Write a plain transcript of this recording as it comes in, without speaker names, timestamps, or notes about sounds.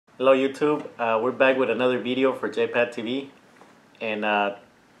Hello YouTube, we're back with another video for JPad TV, and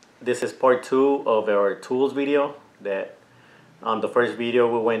this is part 2 of our tools video. That on the first video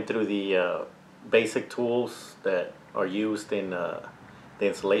we went through the basic tools that are used in the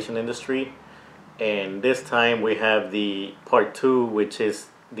installation industry, and this time we have the part 2, which is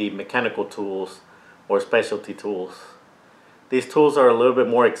the mechanical tools or specialty tools. These tools are a little bit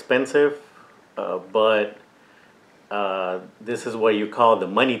more expensive, but this is what you call the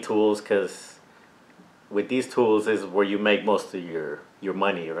money tools, because with these tools is where you make most of your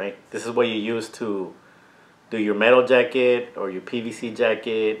money, right? This is what you use to do your metal jacket or your PVC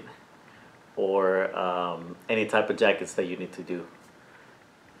jacket or any type of jackets that you need to do.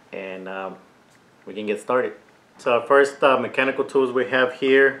 And we can get started. So our first mechanical tools we have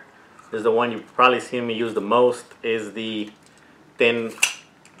here is the one you've probably seen me use the most, is the thin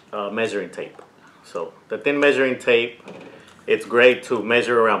measuring tape. So the thin measuring tape, it's great to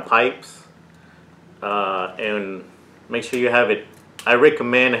measure around pipes, and make sure you have it. I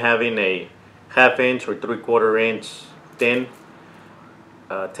recommend having a 1/2 inch or 3/4 inch thin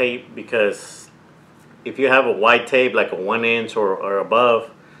tape, because if you have a wide tape like a 1 inch or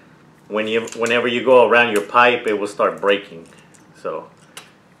above, whenever you go around your pipe, it will start breaking. So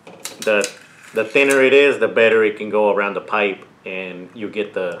the thinner it is, the better it can go around the pipe, and you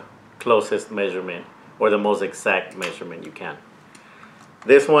get the closest measurement or the most exact measurement you can.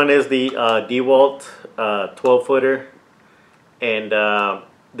 This one is the DeWalt 12-footer, and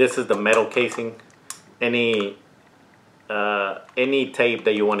this is the metal casing. Any tape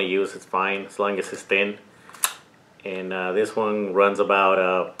that you want to use is fine, as long as it's thin. And this one runs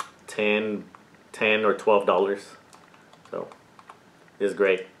about $10 or $12. So it's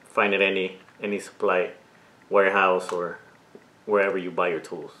great. Find it any supply warehouse or wherever you buy your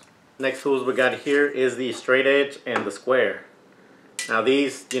tools. Next tools we got here is the straight edge and the square. Now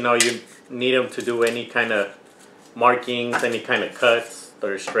these, you need them to do any kind of markings, any kind of cuts that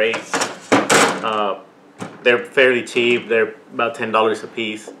are straight. They're fairly cheap. They're about $10 a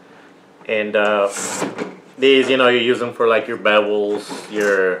piece. And these, you use them for like your bevels,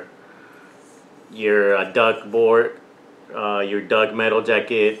 your duct board, your duct metal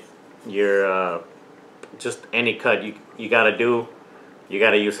jacket, your just any cut you gotta do. You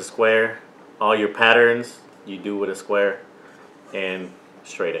gotta use a square. All your patterns you do with a square and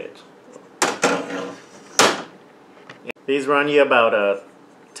straight edge. These run you about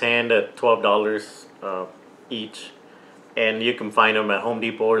 $10 to $12 each, and you can find them at Home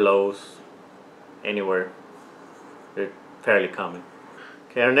Depot or Lowe's, anywhere. They're fairly common.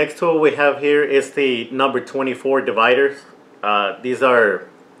 Okay, our next tool we have here is the number 24 dividers. These are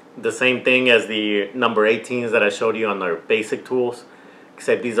the same thing as the number 18s that I showed you on our basic tools,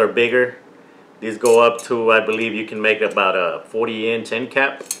 except these are bigger. These go up to, I believe you can make about a 40-inch end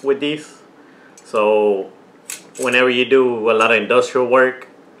cap with these. So whenever you do a lot of industrial work,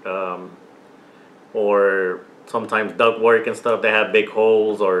 or sometimes duct work and stuff, they have big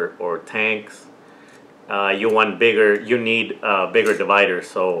holes or tanks. You need bigger dividers.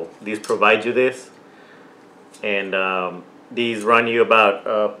 So these provide you this, and these run you about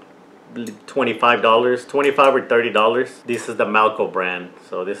 $25 or $30. This is the Malco brand,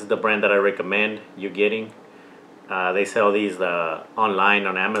 so this is the brand that I recommend you getting. They sell these online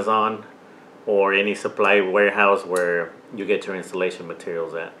on Amazon or any supply warehouse where you get your installation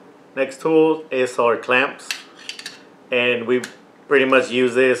materials at. Next tool is our clamps, and we pretty much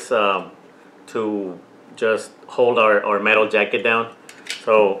use this to just hold our metal jacket down.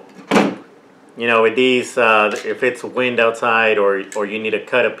 So with these, if it's wind outside or you need to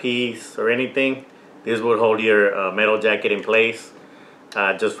cut a piece or anything, this would hold your metal jacket in place,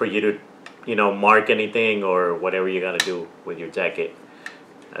 just for you to mark anything or whatever you got to do with your jacket.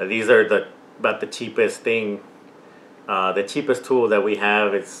 These are about the cheapest thing. The cheapest tool that we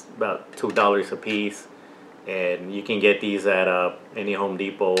have is about $2 a piece, and you can get these at any Home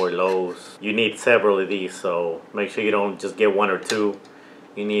Depot or Lowe's. You need several of these, so make sure you don't just get 1 or 2.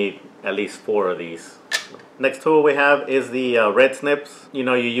 You need at least 4 of these. Next tool we have is the red snips. You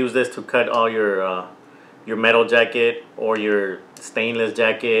use this to cut all your metal jacket or your stainless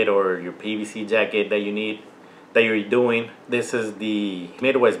jacket or your PVC jacket that you're doing. This is the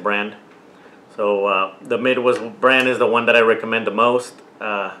Midwest brand. So the Midwest brand is the one that I recommend the most.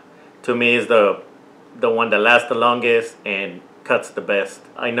 To me, is the one that lasts the longest and cuts the best.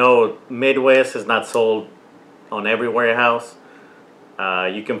 I know Midwest is not sold on every warehouse.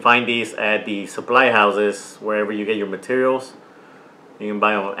 You can find these at the supply houses, wherever you get your materials. You can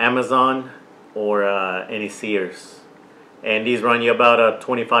buy them on Amazon or any Sears. And these run you about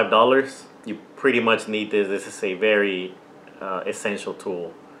 $25. You pretty much need this. This is a very essential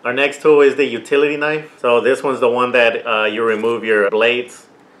tool Our next tool is the utility knife. So this one's the one that you remove your blades.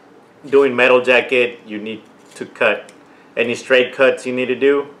 Doing metal jacket, you need to cut any straight cuts you need to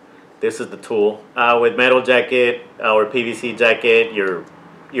do. This is the tool. With metal jacket or PVC jacket, your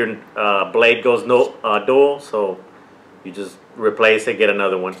blade goes dual, so you just replace it, get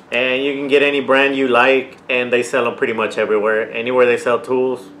another one. And you can get any brand you like, and they sell them pretty much everywhere. Anywhere they sell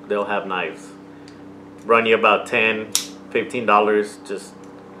tools, they'll have knives. Run you about $10, $15, just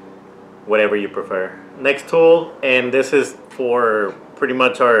whatever you prefer. Next tool, and this is for pretty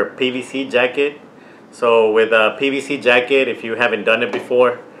much our PVC jacket. So with a PVC jacket, if you haven't done it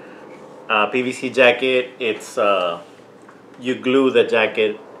before, PVC jacket, it's you glue the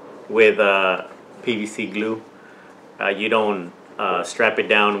jacket with PVC glue. You don't strap it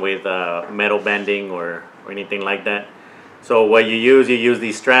down with metal banding or anything like that. So what you use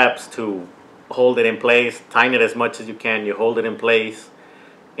these straps to hold it in place, tighten it as much as you can, you hold it in place,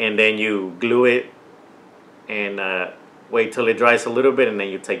 and then you glue it and wait till it dries a little bit, and then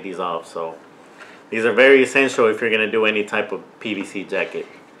you take these off. So these are very essential if you're going to do any type of PVC jacket.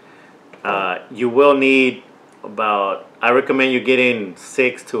 You will need about, I recommend you getting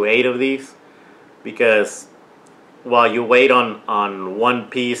 6 to 8 of these, because while you wait on one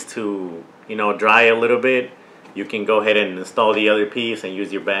piece to, you know, dry a little bit, you can go ahead and install the other piece and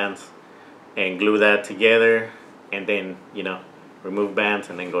use your bands and glue that together, and then, you know, remove bands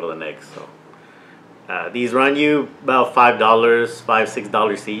and then go to the next. So these run you about $5,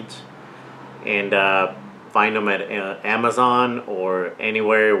 $6 each, and find them at Amazon or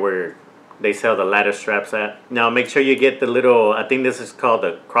anywhere where they sell the ladder straps at. Now make sure you get the little, I think this is called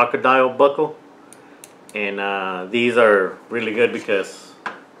the crocodile buckle, and these are really good because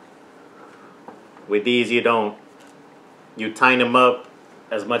with these you tighten them up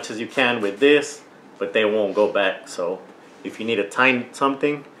as much as you can with this, but they won't go back. So if you need to tighten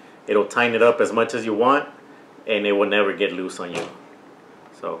something, it'll tighten it up as much as you want, and it will never get loose on you.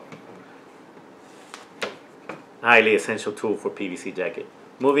 So highly essential tool for PVC jacket.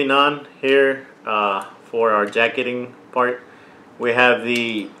 Moving on here, for our jacketing part, we have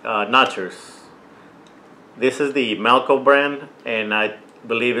the notchers. This is the Malco brand, and I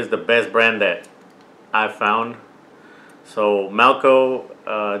believe is the best brand that I've found. So Malco,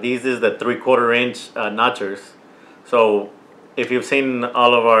 these is the 3/4 inch notchers. So if you've seen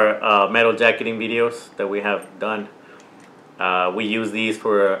all of our metal jacketing videos that we have done, we use these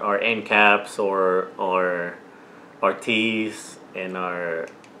for our end caps or our tees and our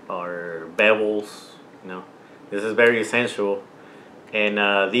bevels. You know, this is very essential,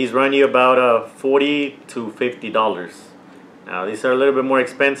 and these run you about $40 to $50. Now these are a little bit more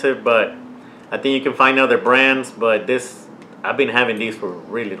expensive, but I think you can find other brands. But this, I've been having these for a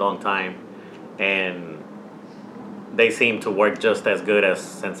really long time, and they seem to work just as good as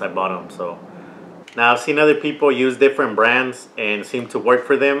since I bought them. So now I've seen other people use different brands and seem to work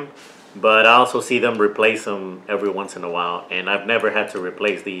for them, but I also see them replace them every once in a while, and I've never had to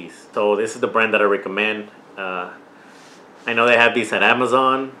replace these. So this is the brand that I recommend. I know they have these at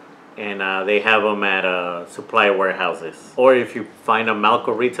Amazon, and they have them at supply warehouses. Or if you find a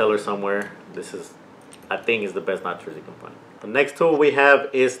Malco retailer somewhere, this is, I think, is the best notchers you can find. The next tool we have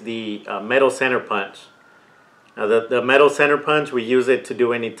is the metal center punch. Now the metal center punch, we use it to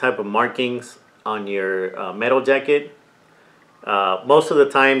do any type of markings on your metal jacket. Most of the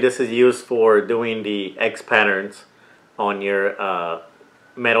time this is used for doing the X patterns on your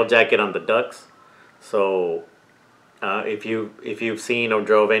metal jacket on the ducks. So if you've seen or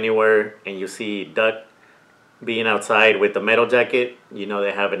drove anywhere and you see duck being outside with the metal jacket, you know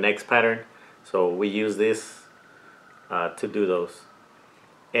they have an X pattern. So we use this to do those.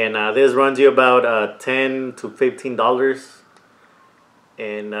 And this runs you about $10 to $15.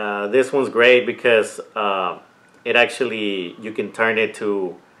 And this one's great because it actually, you can turn it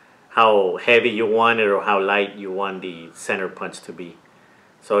to how heavy you want it or how light you want the center punch to be.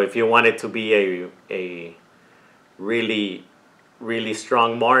 So if you want it to be a really, really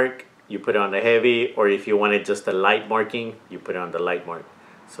strong mark, you put it on the heavy, or if you wanted just a light marking, you put it on the light mark.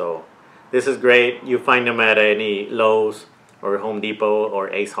 So this is great. You find them at any Lowe's or Home Depot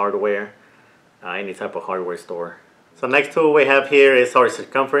or Ace Hardware, any type of hardware store. So next tool we have here is our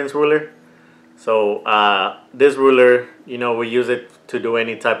circumference ruler. So this ruler, you know, we use it to do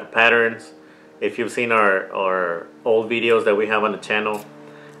any type of patterns. If you've seen our old videos that we have on the channel,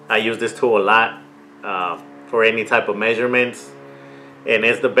 I use this tool a lot for any type of measurements, and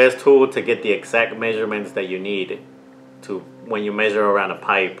it's the best tool to get the exact measurements that you need to when you measure around a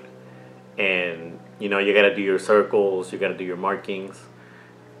pipe. And you know, you got to do your circles, you got to do your markings.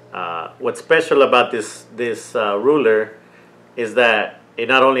 What's special about this ruler is that it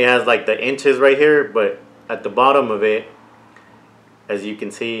not only has like the inches right here, but at the bottom of it, as you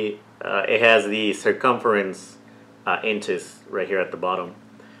can see, it has the circumference inches right here at the bottom.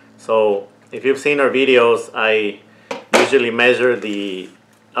 So if you've seen our videos, I usually measure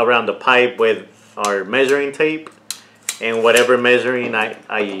around the pipe with our measuring tape, and whatever measuring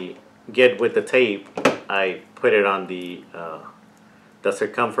I get with the tape, I put it on the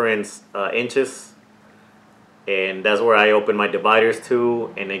circumference inches, and that's where I open my dividers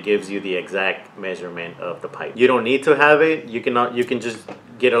to, and it gives you the exact measurement of the pipe. You don't need to have it. You can just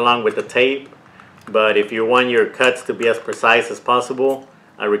get along with the tape, but if you want your cuts to be as precise as possible,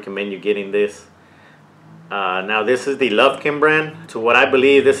 I recommend you getting this. Now this is the Lufkin brand. To what I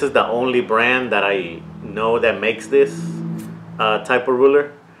believe, this is the only brand that I know that makes this type of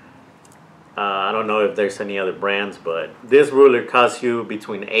ruler. I don't know if there's any other brands, but this ruler costs you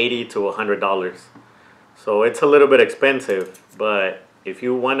between $80 to $100. So it's a little bit expensive, but if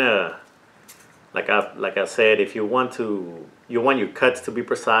you wanna, like I said, if you want your cuts to be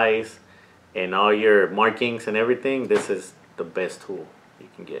precise and all your markings and everything, this is the best tool you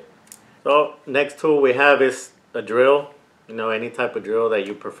can get. So next tool we have is a drill. You know, any type of drill that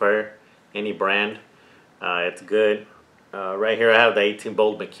you prefer, any brand, it's good. Right here I have the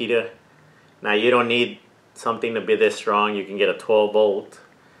 18-volt Makita. Now you don't need something to be this strong. You can get a 12-volt.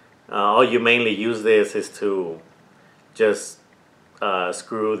 All you mainly use this is to just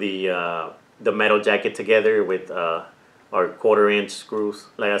screw the metal jacket together with our 1/4-inch screws.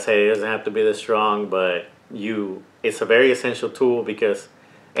 Like I said, it doesn't have to be this strong, but it's a very essential tool because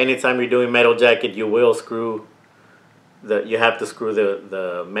anytime you're doing metal jacket, you have to screw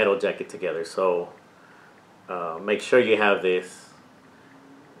the metal jacket together. So make sure you have this,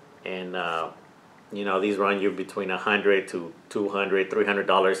 and you know, these run you between $100 to $200,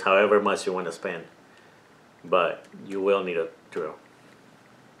 $300, however much you want to spend, but you will need a drill.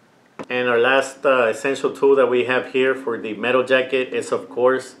 And our last essential tool that we have here for the metal jacket is, of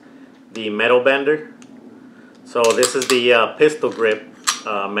course, the metal bender. So this is the pistol grip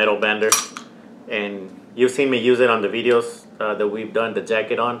metal bender, and you've seen me use it on the videos that we've done the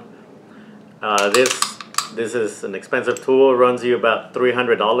jacket on. This is an expensive tool. It runs you about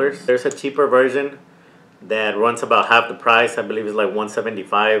 $300. There's a cheaper version that runs about half the price. I believe it's like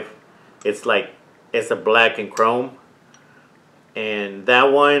 $175. It's a black and chrome, and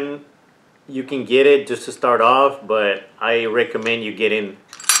that one you can get it just to start off, but I recommend you getting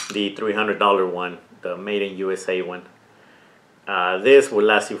the $300 one, the Made in USA one. This will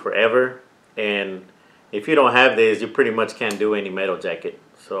last you forever, and if you don't have this, you pretty much can't do any metal jacket.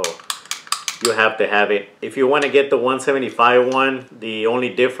 So you have to have it. If you want to get the 175 one, the only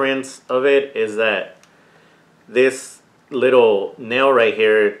difference of it is that this little nail right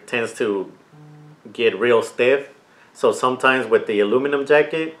here tends to get real stiff. So sometimes with the aluminum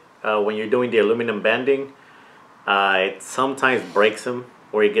jacket, when you're doing the aluminum banding, it sometimes breaks them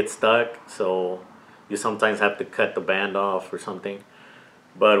or it gets stuck. So you sometimes have to cut the band off or something.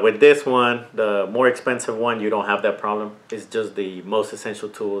 But with this one, the more expensive one, you don't have that problem. It's just the most essential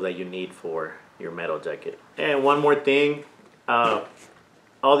tool that you need for your metal jacket. And one more thing,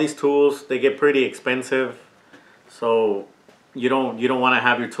 all these tools, they get pretty expensive. So you don't want to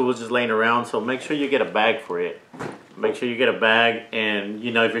have your tools just laying around. So make sure you get a bag for it. Make sure you get a bag, and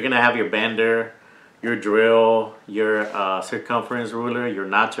you know, if you're gonna have your bender, your drill, your circumference ruler, your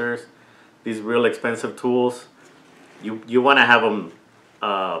notchers, these real expensive tools, you want to have them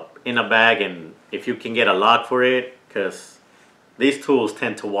in a bag, and if you can get a lock for it, because these tools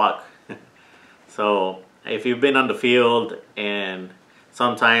tend to walk. So if you've been on the field and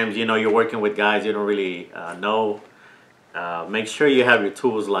sometimes, you know, you're working with guys you don't really know, make sure you have your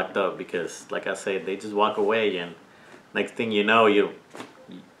tools locked up, because like I said, they just walk away, and next thing you know, you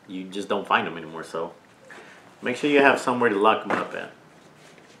just don't find them anymore. So make sure you have somewhere to lock them up at.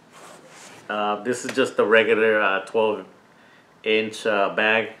 This is just a regular 12-inch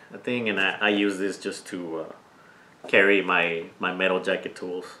bag, I think, and I use this just to carry my metal jacket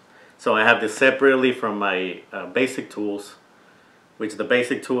tools. So I have this separately from my basic tools, which the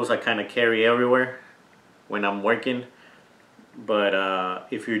basic tools I kind of carry everywhere when I'm working. But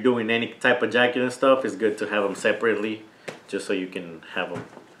if you're doing any type of jacket and stuff, it's good to have them separately, just so you can have them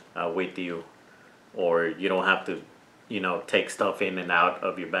with you, or you don't have to, you know, take stuff in and out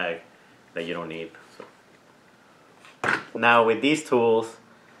of your bag that you don't need. So now with these tools,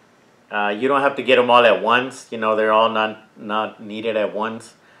 you don't have to get them all at once. You know, they're all not needed at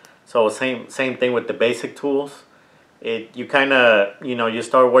once. So same thing with the basic tools. You kind of, you know, you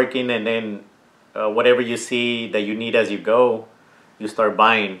start working, and then whatever you see that you need as you go, you start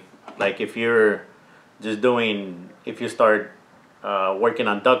buying. Like if you start working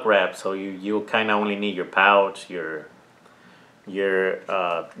on duck wrap, so you kind of only need your pouch, your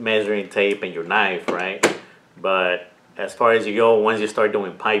measuring tape, and your knife, right? But as far as you go, once you start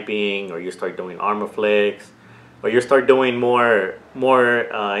doing piping, or you start doing Armaflex, or you start doing more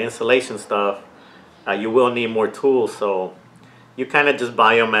installation stuff, you will need more tools. So you kind of just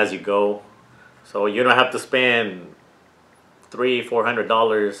buy them as you go, so you don't have to spend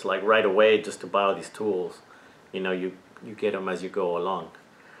 $300-400 like right away just to buy all these tools. You know, you get them as you go along.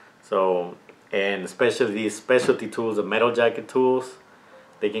 So, and especially these specialty tools, the metal jacket tools,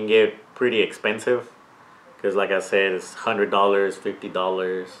 they can get pretty expensive, because like I said, it's $100,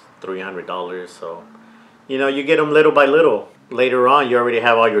 $50, $300. So, you know, you get them little by little. Later on, you already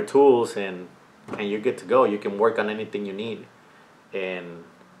have all your tools, and you're good to go. You can work on anything you need, and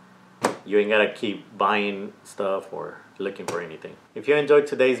you ain't gotta keep buying stuff or looking for anything. If you enjoyed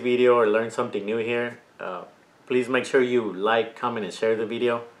today's video or learned something new here, please make sure you like, comment, and share the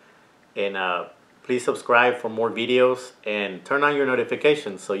video. And please subscribe for more videos, and turn on your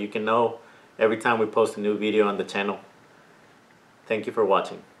notifications so you can know every time we post a new video on the channel. Thank you for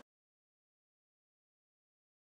watching.